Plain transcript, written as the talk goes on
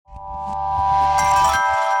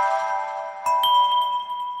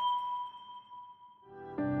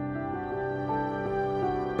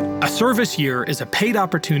service year is a paid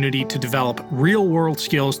opportunity to develop real-world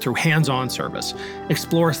skills through hands-on service.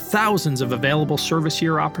 Explore thousands of available service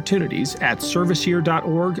year opportunities at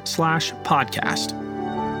serviceyear.org/podcast.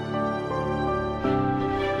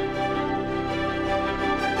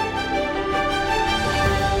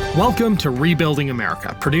 Welcome to Rebuilding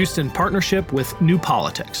America, produced in partnership with New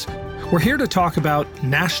Politics. We're here to talk about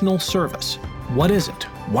national service. What is it?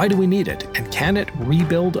 Why do we need it? And can it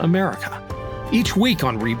rebuild America? Each week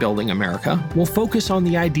on Rebuilding America, we'll focus on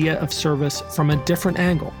the idea of service from a different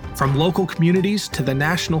angle, from local communities to the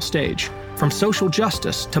national stage, from social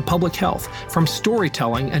justice to public health, from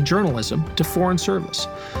storytelling and journalism to foreign service.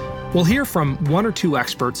 We'll hear from one or two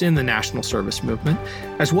experts in the national service movement,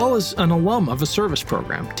 as well as an alum of a service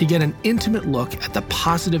program, to get an intimate look at the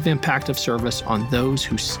positive impact of service on those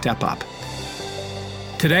who step up.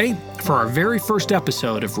 Today, for our very first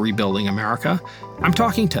episode of Rebuilding America, I'm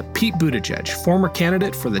talking to Pete Buttigieg, former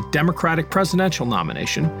candidate for the Democratic presidential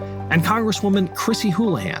nomination, and Congresswoman Chrissy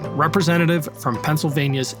Houlahan, representative from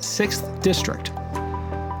Pennsylvania's 6th District.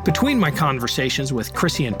 Between my conversations with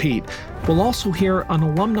Chrissy and Pete, we'll also hear an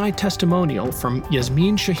alumni testimonial from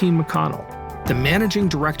Yasmeen Shaheen-McConnell, the Managing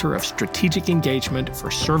Director of Strategic Engagement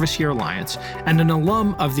for Service Year Alliance and an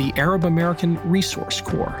alum of the Arab American Resource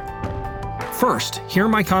Corps. First, hear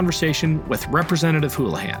my conversation with Representative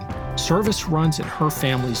Houlahan. Service runs in her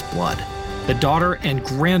family's blood. The daughter and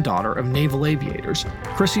granddaughter of naval aviators,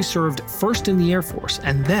 Chrissy served first in the Air Force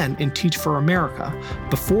and then in Teach for America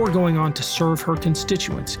before going on to serve her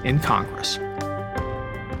constituents in Congress.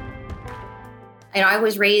 I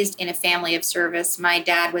was raised in a family of service. My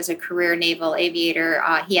dad was a career naval aviator.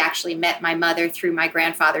 He actually met my mother through my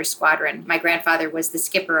grandfather's squadron. My grandfather was the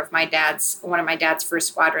skipper of one of my dad's first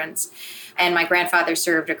squadrons. And my grandfather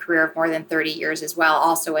served a career of more than 30 years as well,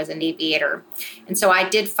 also as an aviator. And so I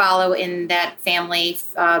did follow in that family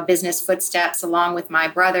business footsteps along with my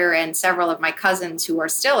brother and several of my cousins who are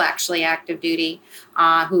still actually active duty,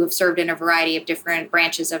 who have served in a variety of different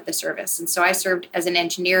branches of the service. And so I served as an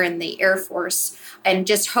engineer in the Air Force and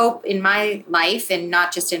just hope in my life, and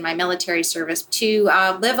not just in my military service, to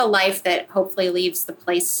live a life that hopefully leaves the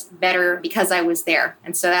place better because I was there.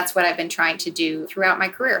 And so that's what I've been trying to do throughout my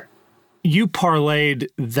career. You parlayed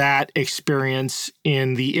that experience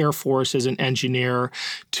in the Air Force as an engineer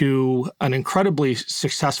to an incredibly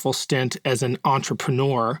successful stint as an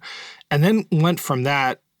entrepreneur, and then went from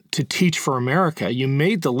that to Teach for America. You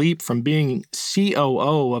made the leap from being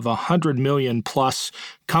COO of a $100 million plus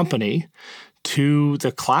company to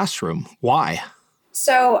the classroom. Why?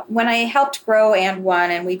 So when I helped grow And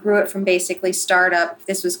One, and we grew it from basically startup,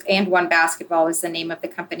 this was And One Basketball was the name of the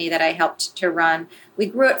company that I helped to run. We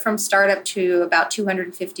grew it from startup to about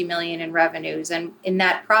 $250 million in revenues. And in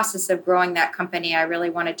that process of growing that company, I really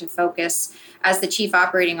wanted to focus as the chief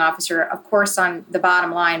operating officer, of course, on the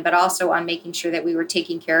bottom line, but also on making sure that we were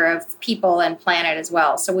taking care of people and planet as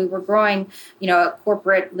well. So we were growing, a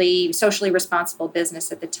corporately, socially responsible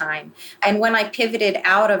business at the time. And when I pivoted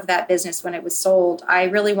out of that business, when it was sold, I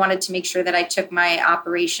really wanted to make sure that I took my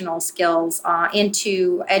operational skills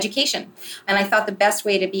into education. And I thought the best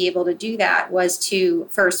way to be able to do that was to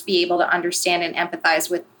first be able to understand and empathize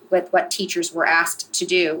with what teachers were asked to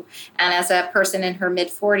do. And as a person in her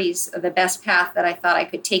mid-40s, the best path that I thought I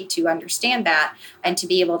could take to understand that and to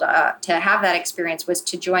be able to have that experience was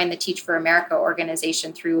to join the Teach for America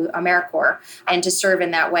organization through AmeriCorps and to serve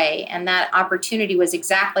in that way. And that opportunity was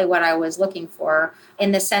exactly what I was looking for,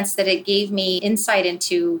 in the sense that it gave me insight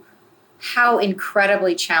into how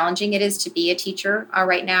incredibly challenging it is to be a teacher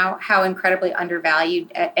right now, how incredibly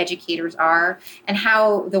undervalued educators are, and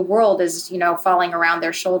how the world is, falling around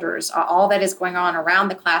their shoulders. All that is going on around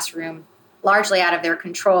the classroom, largely out of their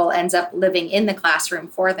control, ends up living in the classroom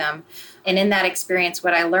for them. And in that experience,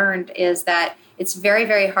 what I learned is that it's very,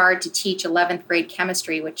 very hard to teach 11th grade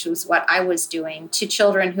chemistry, which was what I was doing, to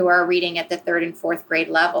children who are reading at the 3rd and 4th grade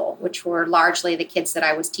level, which were largely the kids that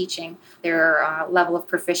I was teaching, their level of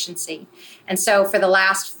proficiency. And so for the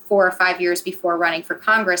last 4 or 5 years before running for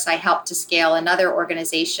Congress, I helped to scale another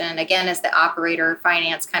organization, again, as the operator,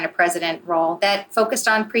 finance kind of president role, that focused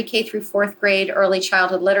on pre-K through 4th grade early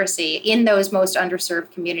childhood literacy in those most underserved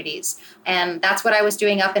communities. And that's what I was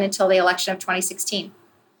doing up until the election of 2016.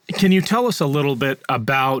 Can you tell us a little bit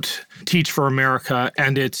about Teach for America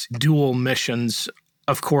and its dual missions,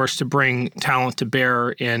 of course, to bring talent to bear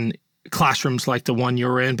in classrooms like the one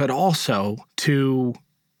you're in, but also to,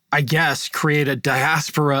 I guess, create a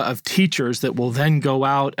diaspora of teachers that will then go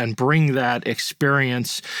out and bring that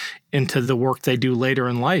experience into the work they do later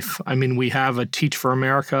in life? I mean, we have a Teach for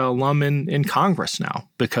America alum in Congress now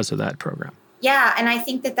because of that program. Yeah, and I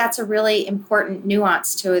think that that's a really important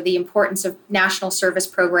nuance to the importance of national service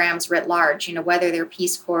programs writ large, whether they're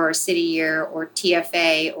Peace Corps or City Year or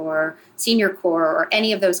TFA or Senior Corps or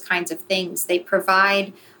any of those kinds of things. They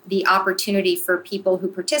provide the opportunity for people who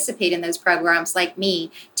participate in those programs like me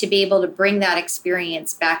to be able to bring that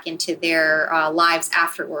experience back into their lives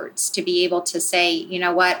afterwards, to be able to say, you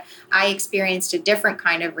know what, I experienced a different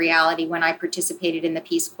kind of reality when I participated in the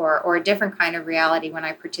Peace Corps, or a different kind of reality when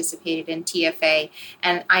I participated in TFA.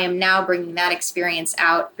 And I am now bringing that experience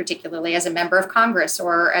out, particularly as a member of Congress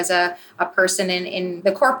or as a person in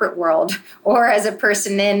the corporate world or as a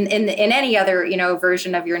person in any other,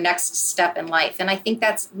 version of your next step in life. And I think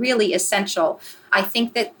that's really essential. I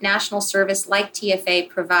think that national service like TFA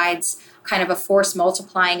provides kind of a force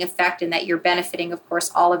multiplying effect in that you're benefiting, of course,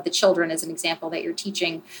 all of the children as an example that you're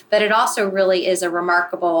teaching, but it also really is a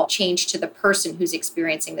remarkable change to the person who's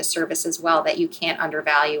experiencing the service as well that you can't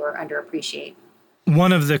undervalue or underappreciate.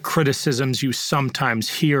 One of the criticisms you sometimes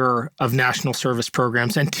hear of national service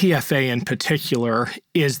programs, and TFA in particular,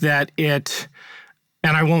 is that it,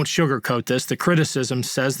 and I won't sugarcoat this, the criticism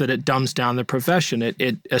says that it dumbs down the profession.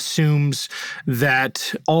 It assumes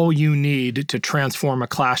that all you need to transform a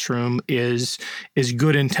classroom is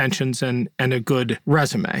good intentions and a good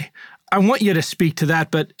resume. I want you to speak to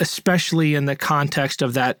that, but especially in the context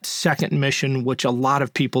of that second mission, which a lot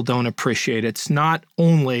of people don't appreciate. It's not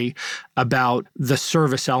only about the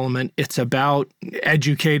service element, it's about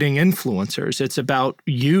educating influencers. It's about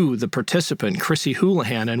you, the participant, Chrissy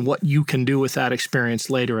Houlahan, and what you can do with that experience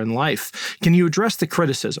later in life. Can you address the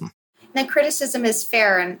criticism? The criticism is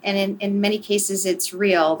fair, and in many cases it's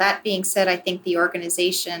real. That being said, I think the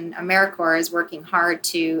organization AmeriCorps is working hard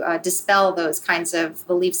to dispel those kinds of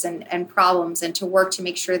beliefs and problems, and to work to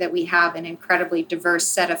make sure that we have an incredibly diverse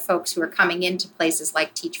set of folks who are coming into places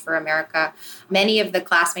like Teach for America. Many of the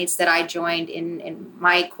classmates that I joined in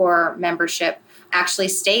my core membership actually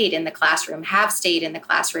stayed in the classroom, have stayed in the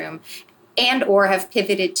classroom, and or have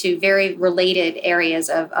pivoted to very related areas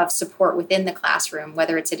of support within the classroom,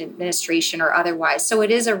 whether it's in administration or otherwise. So it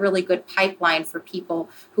is a really good pipeline for people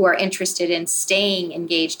who are interested in staying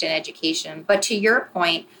engaged in education. But to your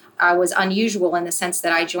point, I was unusual in the sense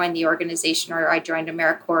that I joined the organization, or I joined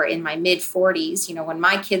AmeriCorps in my mid-40s. When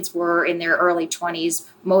my kids were in their early 20s,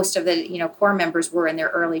 most of the core members were in their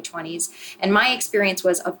early 20s. And my experience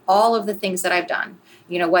was, of all of the things that I've done,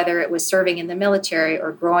 whether it was serving in the military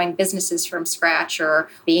or growing businesses from scratch or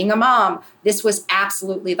being a mom, this was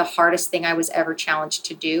absolutely the hardest thing I was ever challenged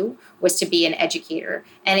to do, was to be an educator.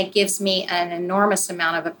 And it gives me an enormous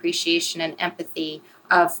amount of appreciation and empathy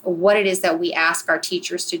of what it is that we ask our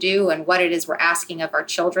teachers to do and what it is we're asking of our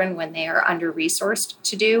children when they are under-resourced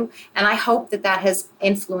to do. And I hope that that has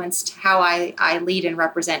influenced how I lead and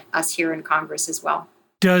represent us here in Congress as well.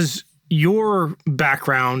 Does your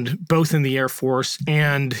background, both in the Air Force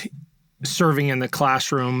and serving in the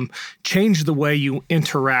classroom, change the way you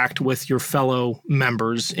interact with your fellow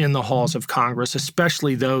members in the halls of Congress,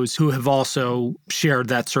 especially those who have also shared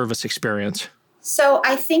that service experience? So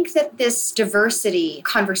I think that this diversity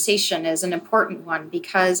conversation is an important one,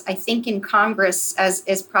 because I think in Congress, as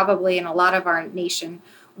is probably in a lot of our nation,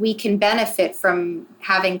 we can benefit from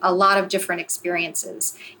having a lot of different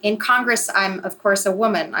experiences. In Congress, I'm, of course, a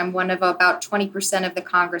woman. I'm one of about 20% of the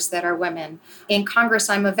Congress that are women. In Congress,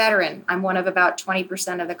 I'm a veteran. I'm one of about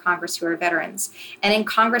 20% of the Congress who are veterans. And in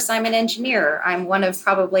Congress, I'm an engineer. I'm one of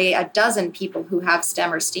probably a dozen people who have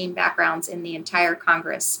STEM or STEAM backgrounds in the entire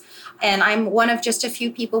Congress. And I'm one of just a few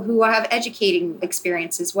people who have educating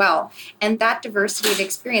experience as well. And that diversity of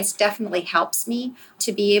experience definitely helps me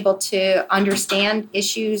to be able to understand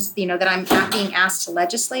issues, that I'm not being asked to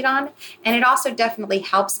legislate on. And it also definitely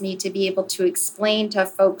helps me to be able to explain to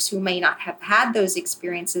folks who may not have had those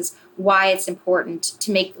experiences why it's important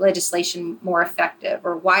to make legislation more effective,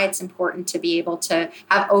 or why it's important to be able to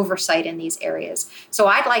have oversight in these areas. So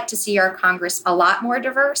I'd like to see our Congress a lot more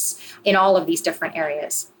diverse in all of these different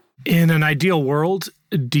areas. In an ideal world,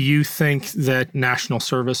 do you think that national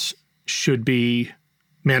service should be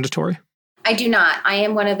mandatory? I do not. I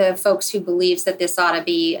am one of the folks who believes that this ought to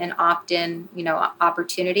be an opt-in,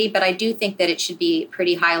 opportunity, but I do think that it should be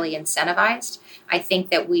pretty highly incentivized. I think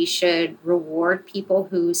that we should reward people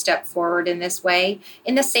who step forward in this way,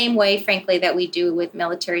 in the same way, frankly, that we do with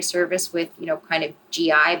military service, with, kind of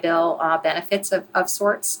GI Bill benefits of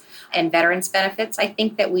sorts and veterans benefits. I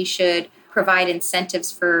think that we should provide incentives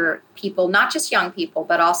for people, not just young people,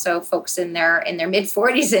 but also folks in their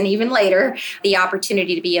mid-40s and even later, the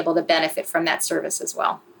opportunity to be able to benefit from that service as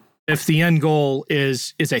well. If the end goal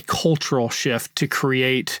is a cultural shift to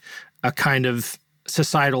create a kind of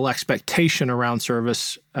societal expectation around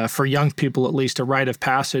service, for young people at least, a rite of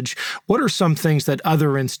passage. What are some things that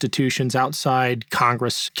other institutions outside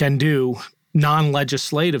Congress can do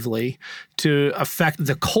non-legislatively to affect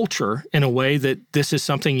the culture in a way that this is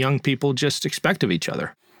something young people just expect of each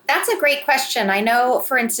other? That's a great question. I know,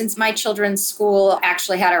 for instance, my children's school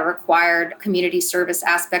actually had a required community service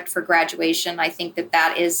aspect for graduation. I think that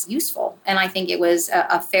that is useful, and I think it was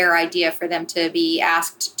a fair idea for them to be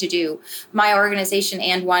asked to do. My organization,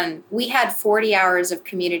 And One, we had 40 hours of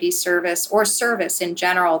community service or service in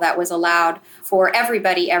general that was allowed for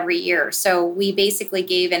everybody every year. So we basically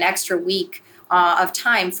gave an extra week of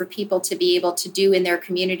time for people to be able to do in their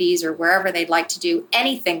communities or wherever they'd like to do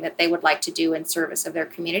anything that they would like to do in service of their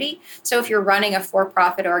community. So if you're running a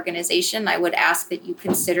for-profit organization, I would ask that you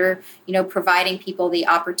consider, providing people the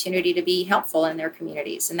opportunity to be helpful in their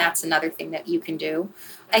communities. And that's another thing that you can do.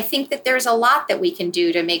 I think that there's a lot that we can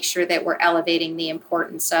do to make sure that we're elevating the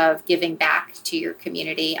importance of giving back to your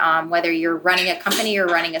community. Whether you're running a company or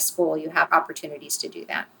running a school, you have opportunities to do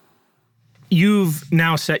that. You've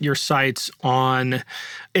now set your sights on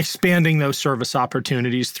expanding those service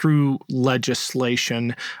opportunities through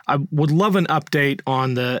legislation. I would love an update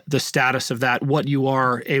on the status of that, what you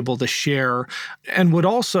are able to share, and would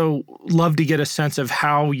also love to get a sense of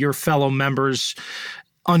how your fellow members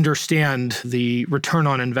understand the return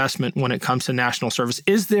on investment when it comes to national service.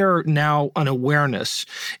 Is there now an awareness,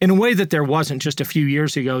 in a way that there wasn't just a few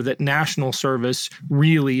years ago, that national service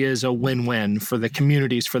really is a win-win for the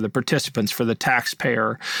communities, for the participants, for the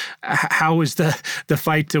taxpayer? How is the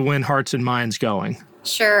fight to win hearts and minds going?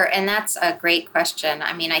 Sure, and that's a great question.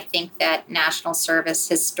 I mean, I think that national service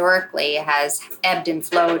historically has ebbed and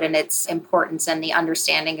flowed in its importance and the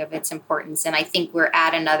understanding of its importance. And I think we're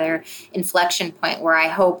at another inflection point where I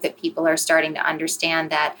hope that people are starting to understand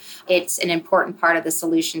that it's an important part of the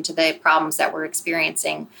solution to the problems that we're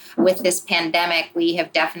experiencing. With this pandemic, we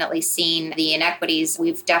have definitely seen the inequities.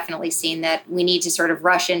 We've definitely seen that we need to sort of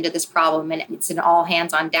rush into this problem, and it's an all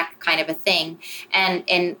hands on deck kind of a thing.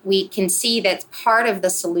 And we can see that part of the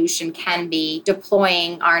solution can be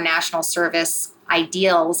deploying our national service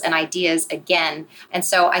ideals and ideas again. And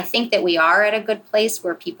so I think that we are at a good place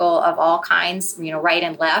where people of all kinds, right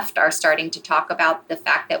and left, are starting to talk about the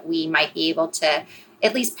fact that we might be able to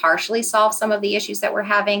at least partially solve some of the issues that we're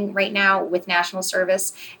having right now with national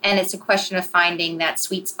service. And it's a question of finding that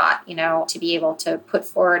sweet spot, to be able to put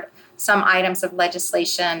forward some items of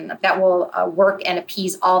legislation that will work and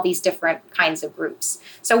appease all these different kinds of groups.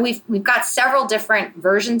 So we've got several different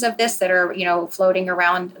versions of this that are, floating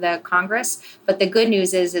around the Congress. But the good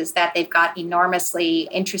news is that they've got enormously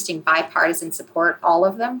interesting bipartisan support, all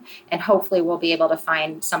of them. And hopefully we'll be able to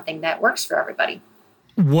find something that works for everybody.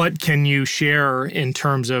 What can you share in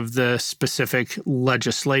terms of the specific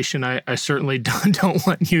legislation? I certainly don't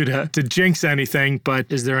want you to jinx anything, but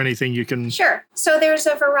is there anything you can... Sure. So there's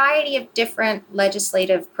a variety of different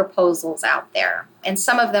legislative proposals out there, and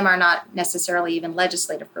some of them are not necessarily even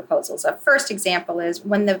legislative proposals. A first example is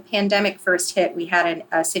when the pandemic first hit, we had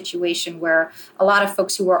a situation where a lot of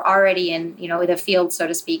folks who were already in, the field, so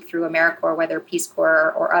to speak, through AmeriCorps, whether Peace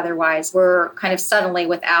Corps or otherwise, were kind of suddenly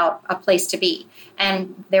without a place to be.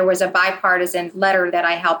 And there was a bipartisan letter that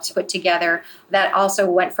I helped put together that also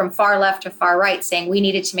went from far left to far right, saying we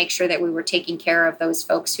needed to make sure that we were taking care of those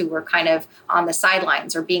folks who were kind of on the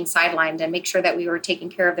sidelines or being sidelined, and make sure that we were taking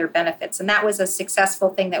care of their benefits. And that was a successful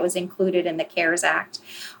thing that was included in the CARES Act.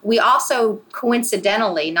 We also,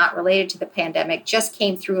 coincidentally, not related to the pandemic, just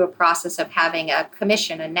came through a process of having a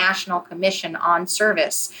commission, a national commission on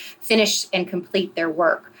service, finish and complete their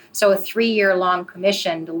work. So a 3-year-long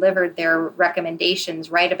commission delivered their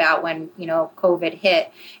recommendations right about when, COVID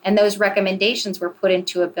hit. And those recommendations were put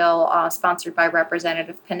into a bill sponsored by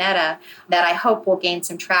Representative Panetta that I hope will gain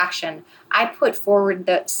some traction. I put forward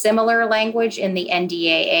the similar language in the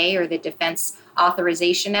NDAA, or the Defense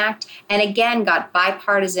Authorization Act, and again got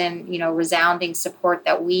bipartisan, resounding support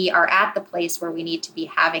that we are at the place where we need to be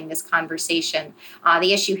having this conversation.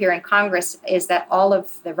 The issue here in Congress is that all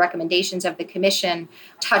of the recommendations of the commission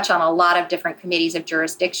touch on a lot of different committees of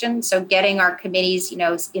jurisdiction. So getting our committees,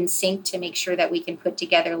 in sync to make sure that we can put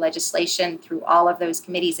together legislation through all of those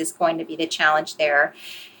committees is going to be the challenge there.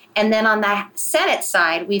 And then on the Senate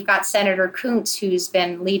side, we've got Senator Kuntz, who's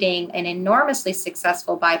been leading an enormously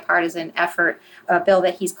successful bipartisan effort, a bill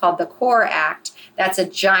that he's called the CORE Act. That's a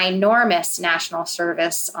ginormous national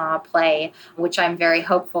service play, which I'm very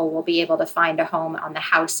hopeful will be able to find a home on the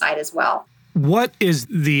House side as well. What is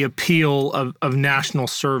the appeal of national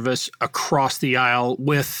service across the aisle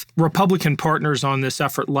with Republican partners on this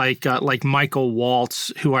effort like Michael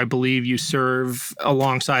Waltz, who I believe you serve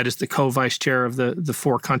alongside as the co-vice chair of the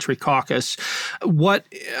Four Country Caucus? What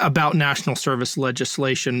about national service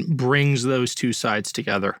legislation brings those two sides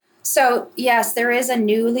together? So, yes, there is a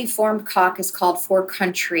newly formed caucus called For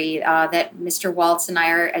Country that Mr. Waltz and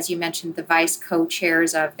I are, as you mentioned, the vice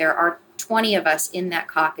co-chairs of. There are 20 of us in that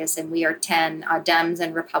caucus, and we are 10 Dems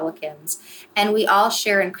and Republicans. And we all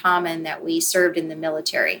share in common that we served in the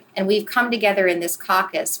military. And we've come together in this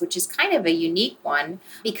caucus, which is kind of a unique one,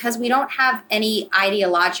 because we don't have any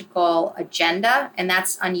ideological agenda, and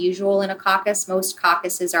that's unusual in a caucus. Most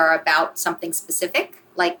caucuses are about something specific,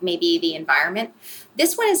 like maybe the environment.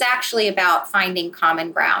 This one is actually about finding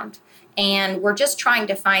common ground. And we're just trying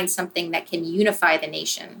to find something that can unify the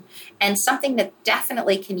nation. And something that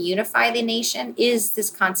definitely can unify the nation is this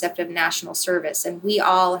concept of national service. And we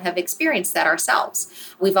all have experienced that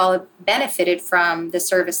ourselves. We've all benefited from the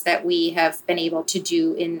service that we have been able to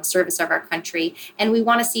do in service of our country. And we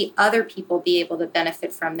want to see other people be able to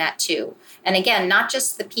benefit from that too. And again, not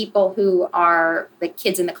just the people who are the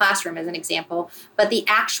kids in the classroom as an example, but the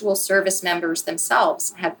actual service members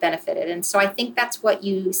themselves have benefited. And so I think that's what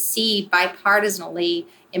you see bipartisanly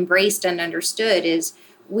embraced and understood is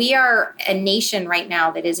we are a nation right now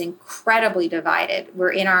that is incredibly divided.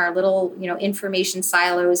 We're in our little, information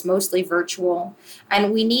silos, mostly virtual,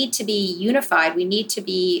 and we need to be unified. We need to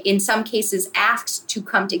be, in some cases, asked to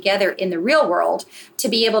come together in the real world to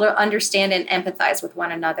be able to understand and empathize with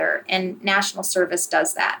one another. And national service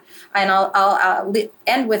does that. And I'll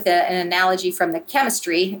end with an analogy from the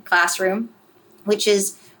chemistry classroom, which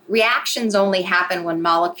is reactions only happen when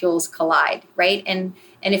molecules collide, right? And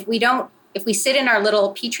if we sit in our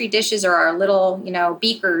little petri dishes or our little,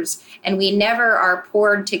 beakers, and we never are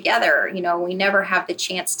poured together, we never have the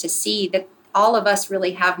chance to see that all of us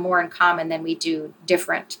really have more in common than we do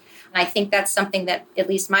different. And I think that's something that at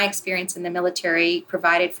least my experience in the military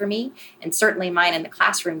provided for me, and certainly mine in the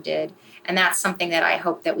classroom did. And that's something that I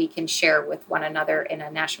hope that we can share with one another in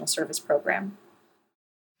a national service program.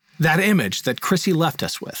 That image that Chrissy left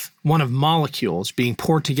us with, one of molecules being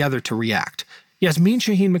poured together to react. Yasmeen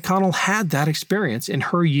Shaheen-McConnell had that experience in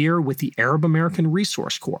her year with the Arab American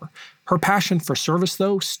Resource Corps. Her passion for service,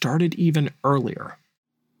 though, started even earlier.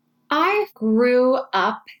 I grew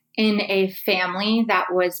up in a family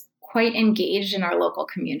that was quite engaged in our local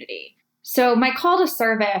community. So my call to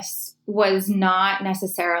service was not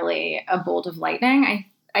necessarily a bolt of lightning.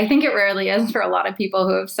 I think it rarely is for a lot of people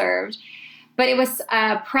who have served. But it was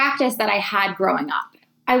a practice that I had growing up.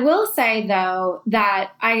 I will say, though,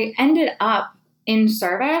 that I ended up in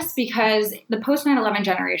service because the post 9/11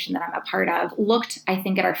 generation that I'm a part of looked, I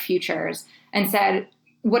think, at our futures and said,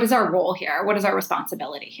 what is our role here? What is our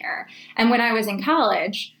responsibility here? And when I was in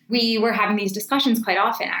college, we were having these discussions quite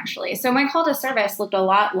often, actually. So my call to service looked a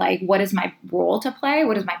lot like, what is my role to play?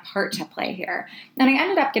 What is my part to play here? And I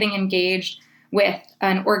ended up getting engaged with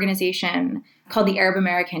an organization called the Arab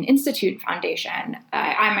American Institute Foundation.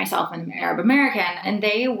 I myself am Arab American, and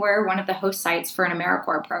they were one of the host sites for an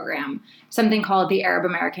AmeriCorps program, something called the Arab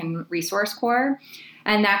American Resource Corps.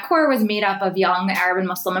 And that corps was made up of young Arab and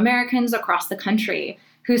Muslim Americans across the country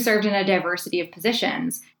who served in a diversity of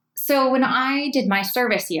positions. So when I did my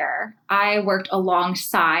service year, I worked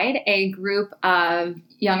alongside a group of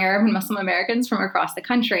young Arab and Muslim Americans from across the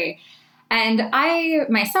country. And I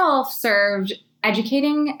myself served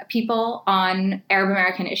educating people on Arab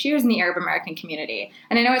American issues in the Arab American community.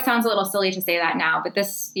 And I know it sounds a little silly to say that now, but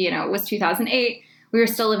this, was 2008. We were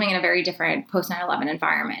still living in a very different post 9/11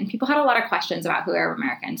 environment. And people had a lot of questions about who Arab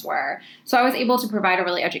Americans were. So I was able to provide a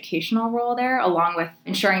really educational role there, along with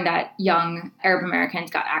ensuring that young Arab Americans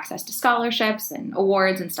got access to scholarships and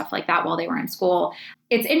awards and stuff like that while they were in school.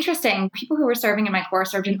 It's interesting, people who were serving in my corps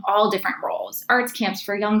served in all different roles. Arts camps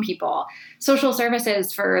for young people, social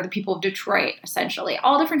services for the people of Detroit, essentially,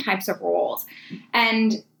 all different types of roles.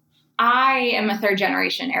 And I am a third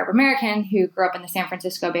generation Arab American who grew up in the San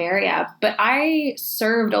Francisco Bay Area, but I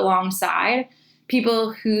served alongside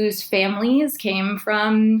people whose families came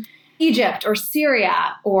from Egypt or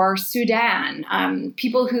Syria or Sudan,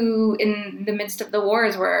 people who in the midst of the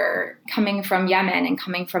wars were coming from Yemen and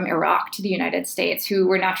coming from Iraq to the United States, who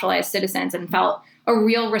were naturalized citizens and felt a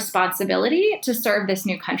real responsibility to serve this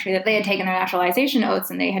new country, that they had taken their naturalization oaths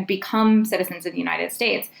and they had become citizens of the United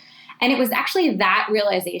States. And it was actually that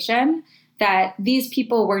realization that these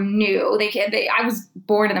people were new. I was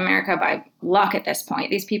born in America by luck at this point.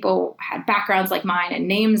 These people had backgrounds like mine and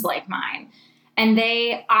names like mine. And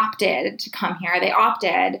they opted to come here. They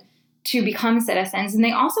opted to become citizens, and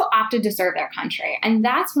they also opted to serve their country. And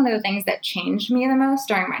that's one of the things that changed me the most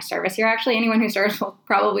during my service here. Actually, anyone who serves will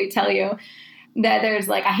probably tell you that there's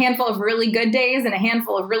like a handful of really good days and a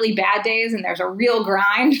handful of really bad days, and there's a real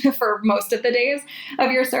grind for most of the days of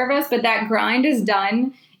your service. But that grind is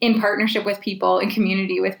done in partnership with people, in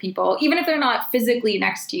community with people. Even if they're not physically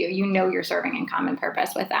next to you, you know you're serving in common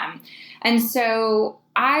purpose with them. And so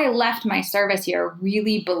I left my service here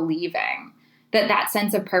really believing that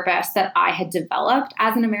sense of purpose that I had developed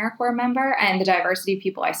as an AmeriCorps member and the diversity of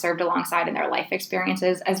people I served alongside in their life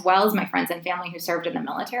experiences, as well as my friends and family who served in the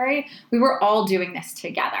military, we were all doing this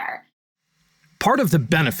together. Part of the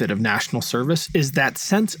benefit of national service is that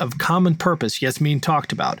sense of common purpose Yasmeen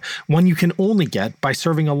talked about, one you can only get by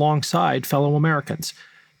serving alongside fellow Americans.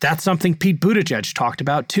 That's something Pete Buttigieg talked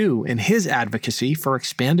about, too, in his advocacy for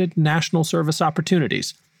expanded national service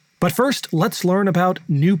opportunities. But first, let's learn about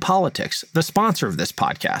New Politics, the sponsor of this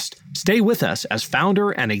podcast. Stay with us as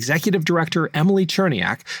founder and executive director Emily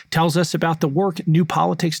Cherniak tells us about the work New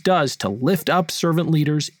Politics does to lift up servant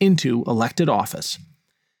leaders into elected office.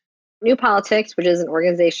 New Politics, which is an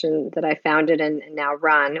organization that I founded and now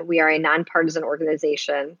run, we are a nonpartisan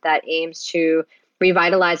organization that aims to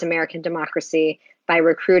revitalize American democracy by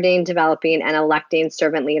recruiting, developing, and electing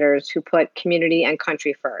servant leaders who put community and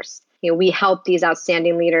country first. We help these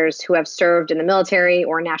outstanding leaders who have served in the military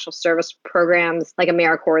or national service programs like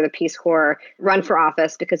AmeriCorps or the Peace Corps run for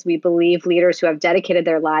office because we believe leaders who have dedicated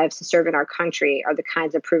their lives to serve in our country are the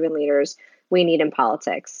kinds of proven leaders we need in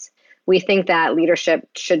politics. We think that leadership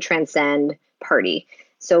should transcend party.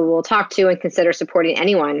 So we'll talk to and consider supporting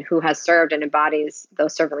anyone who has served and embodies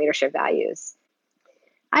those servant leadership values.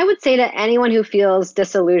 I would say to anyone who feels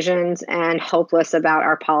disillusioned and hopeless about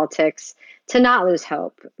our politics to not lose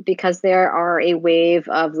hope, because there are a wave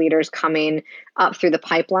of leaders coming up through the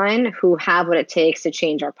pipeline who have what it takes to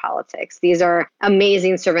change our politics. These are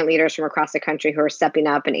amazing servant leaders from across the country who are stepping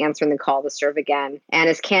up and answering the call to serve again, and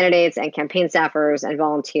as candidates and campaign staffers and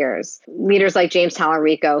volunteers. Leaders like James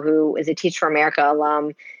Talarico, who is a Teach for America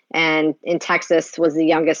alum, and in Texas was the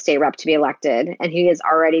youngest state rep to be elected. And he has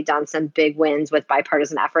already done some big wins with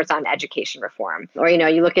bipartisan efforts on education reform. Or,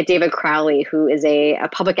 you look at David Crowley, who is a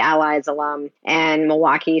Public Allies alum and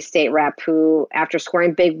Milwaukee state rep, who, after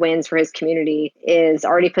scoring big wins for his community, is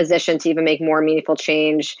already positioned to even make more meaningful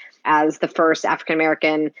change as the first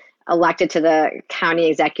African-American elected to the county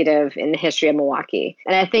executive in the history of Milwaukee.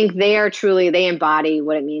 And I think they embody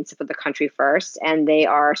what it means to put the country first. And they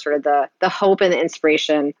are sort of the hope and the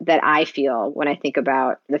inspiration that I feel when I think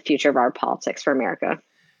about the future of our politics for America.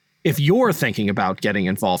 If you're thinking about getting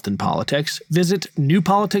involved in politics, visit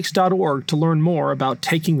newpolitics.org to learn more about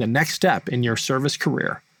taking the next step in your service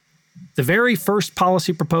career. The very first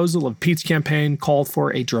policy proposal of Pete's campaign called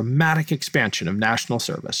for a dramatic expansion of national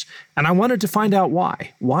service, and I wanted to find out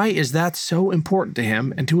why. Why is that so important to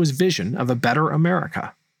him and to his vision of a better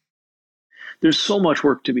America? There's so much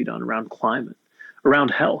work to be done around climate,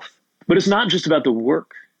 around health, but it's not just about the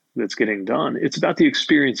work that's getting done. It's about the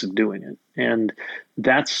experience of doing it. And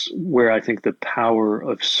that's where I think the power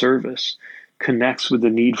of service connects with the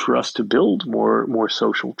need for us to build more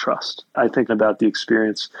social trust. I think about the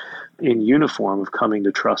experience in uniform of coming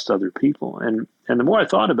to trust other people. And the more I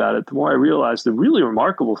thought about it, the more I realized the really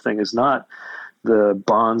remarkable thing is not the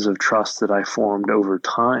bonds of trust that I formed over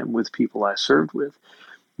time with people I served with,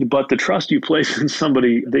 but the trust you place in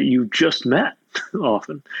somebody that you just met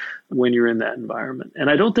often when you're in that environment. And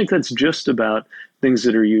I don't think that's just about things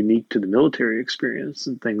that are unique to the military experience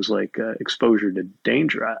and things like exposure to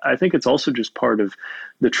danger. I think it's also just part of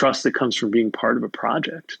the trust that comes from being part of a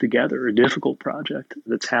project together, a difficult project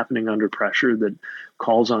that's happening under pressure that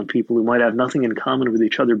calls on people who might have nothing in common with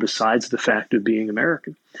each other besides the fact of being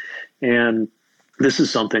American. And this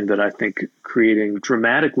is something that I think creating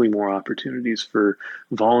dramatically more opportunities for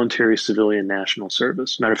voluntary civilian national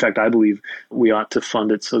service. Matter of fact, I believe we ought to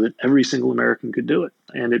fund it so that every single American could do it.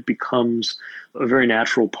 And it becomes a very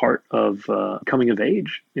natural part of coming of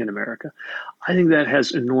age in America. I think that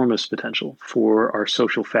has enormous potential for our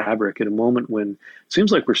social fabric at a moment when it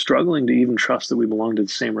seems like we're struggling to even trust that we belong to the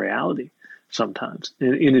same reality sometimes,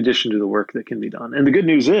 in addition to the work that can be done. And the good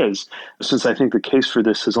news is, since I think the case for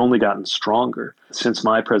this has only gotten stronger since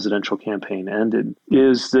my presidential campaign ended,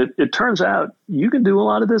 is that it turns out you can do a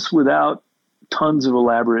lot of this without tons of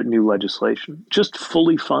elaborate new legislation. Just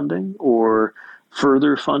fully funding or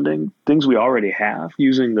further funding things we already have,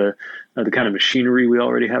 using the kind of machinery we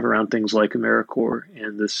already have around things like AmeriCorps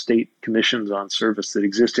and the state commissions on service that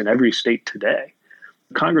exist in every state today.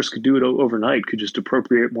 Congress could do it overnight, could just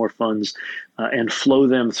appropriate more funds and flow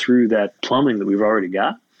them through that plumbing that we've already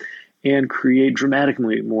got. and create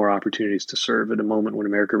dramatically more opportunities to serve at a moment when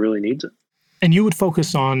America really needs it. And you would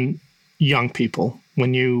focus on young people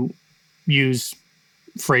when you use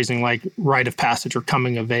phrasing like rite of passage or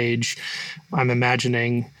coming of age. I'm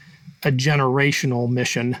imagining a generational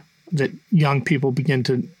mission that young people begin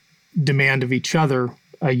to demand of each other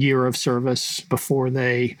a year of service before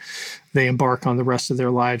they embark on the rest of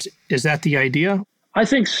their lives. Is that the idea? I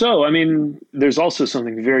think so. I mean, there's also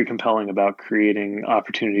something very compelling about creating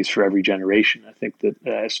opportunities for every generation. I think that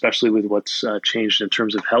especially with what's changed in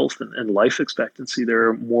terms of health and life expectancy, there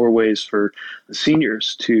are more ways for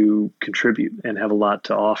seniors to contribute and have a lot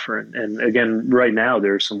to offer. And again, right now,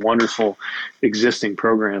 there are some wonderful existing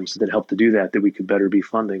programs that help to do that we could better be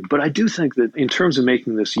funding. But I do think that in terms of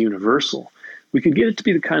making this universal, we could get it to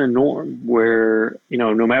be the kind of norm where,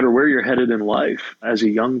 no matter where you're headed in life as a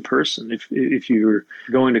young person, if you're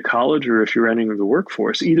going to college or if you're entering the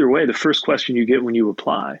workforce, either way, the first question you get when you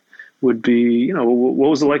apply would be, what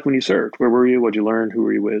was it like when you served? Where were you? What'd you learn? Who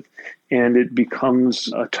were you with? And it becomes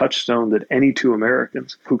a touchstone that any two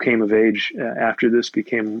Americans who came of age after this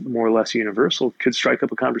became more or less universal could strike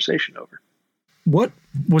up a conversation over. What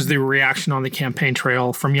was the reaction on the campaign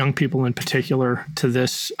trail from young people in particular to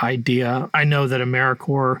this idea? I know that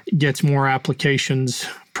AmeriCorps gets more applications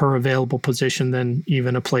per available position than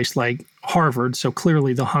even a place like Harvard. So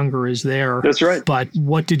clearly the hunger is there. That's right. But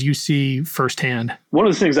what did you see firsthand? One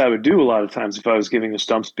of the things I would do a lot of times if I was giving a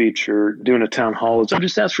stump speech or doing a town hall is I'd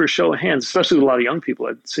just ask for a show of hands, especially with a lot of young people.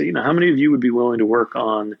 I'd say, how many of you would be willing to work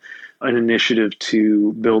on an initiative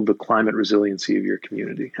to build the climate resiliency of your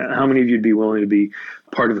community? How many of you would be willing to be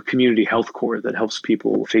part of a community health corps that helps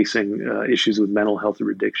people facing issues with mental health or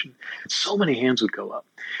addiction? So many hands would go up.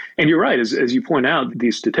 And you're right, as you point out,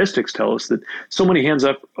 these statistics tell us that so many hands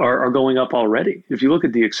up are going up already. If you look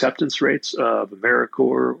at the acceptance rates of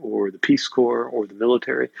AmeriCorps or the Peace Corps or the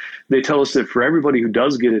military, they tell us that for everybody who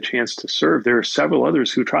does get a chance to serve, there are several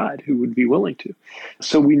others who tried, who would be willing to.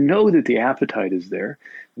 So we know that the appetite is there.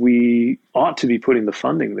 We ought to be putting the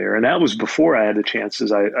funding there. And that was before I had the chance,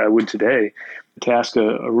 as I would today, to ask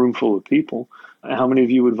a room full of people, how many of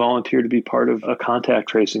you would volunteer to be part of a contact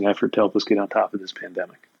tracing effort to help us get on top of this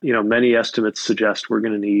pandemic? Many estimates suggest we're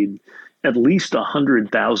going to need at least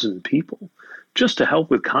 100,000 people just to help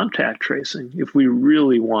with contact tracing if we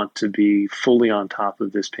really want to be fully on top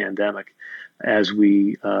of this pandemic as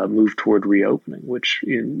we move toward reopening, which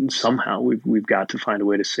somehow we've got to find a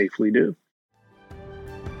way to safely do.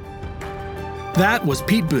 That was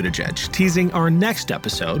Pete Buttigieg teasing our next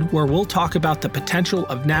episode, where we'll talk about the potential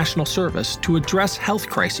of national service to address health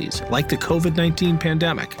crises like the COVID-19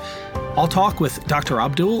 pandemic. I'll talk with Dr.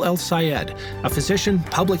 Abdul El Sayed, a physician,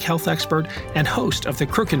 public health expert, and host of the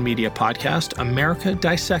Crooked Media podcast, America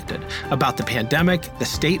Dissected, about the pandemic, the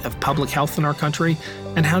state of public health in our country,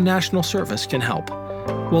 and how national service can help.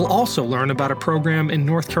 We'll also learn about a program in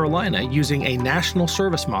North Carolina using a national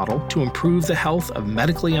service model to improve the health of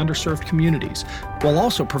medically underserved communities, while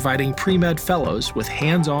also providing pre-med fellows with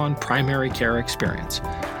hands-on primary care experience.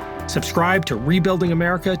 Subscribe to Rebuilding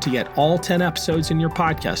America to get all 10 episodes in your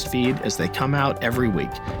podcast feed as they come out every week.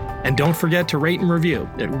 And don't forget to rate and review.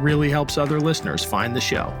 It really helps other listeners find the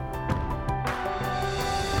show.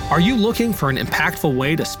 Are you looking for an impactful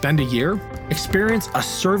way to spend a year? Experience a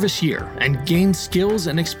service year and gain skills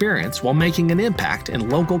and experience while making an impact in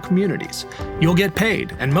local communities. You'll get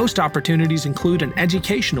paid, and most opportunities include an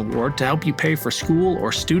education award to help you pay for school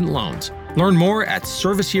or student loans. Learn more at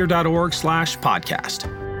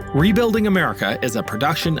serviceyear.org/podcast. Rebuilding America is a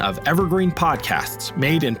production of Evergreen Podcasts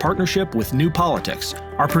made in partnership with New Politics.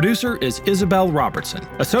 Our producer is Isabel Robertson.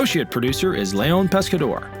 Associate producer is Leon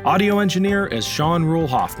Pescador. Audio engineer is Sean Rule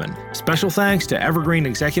Hoffman. Special thanks to Evergreen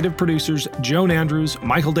executive producers Joan Andrews,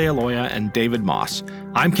 Michael DeAloia, and David Moss.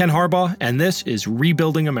 I'm Ken Harbaugh, and this is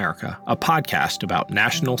Rebuilding America, a podcast about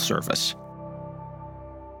national service.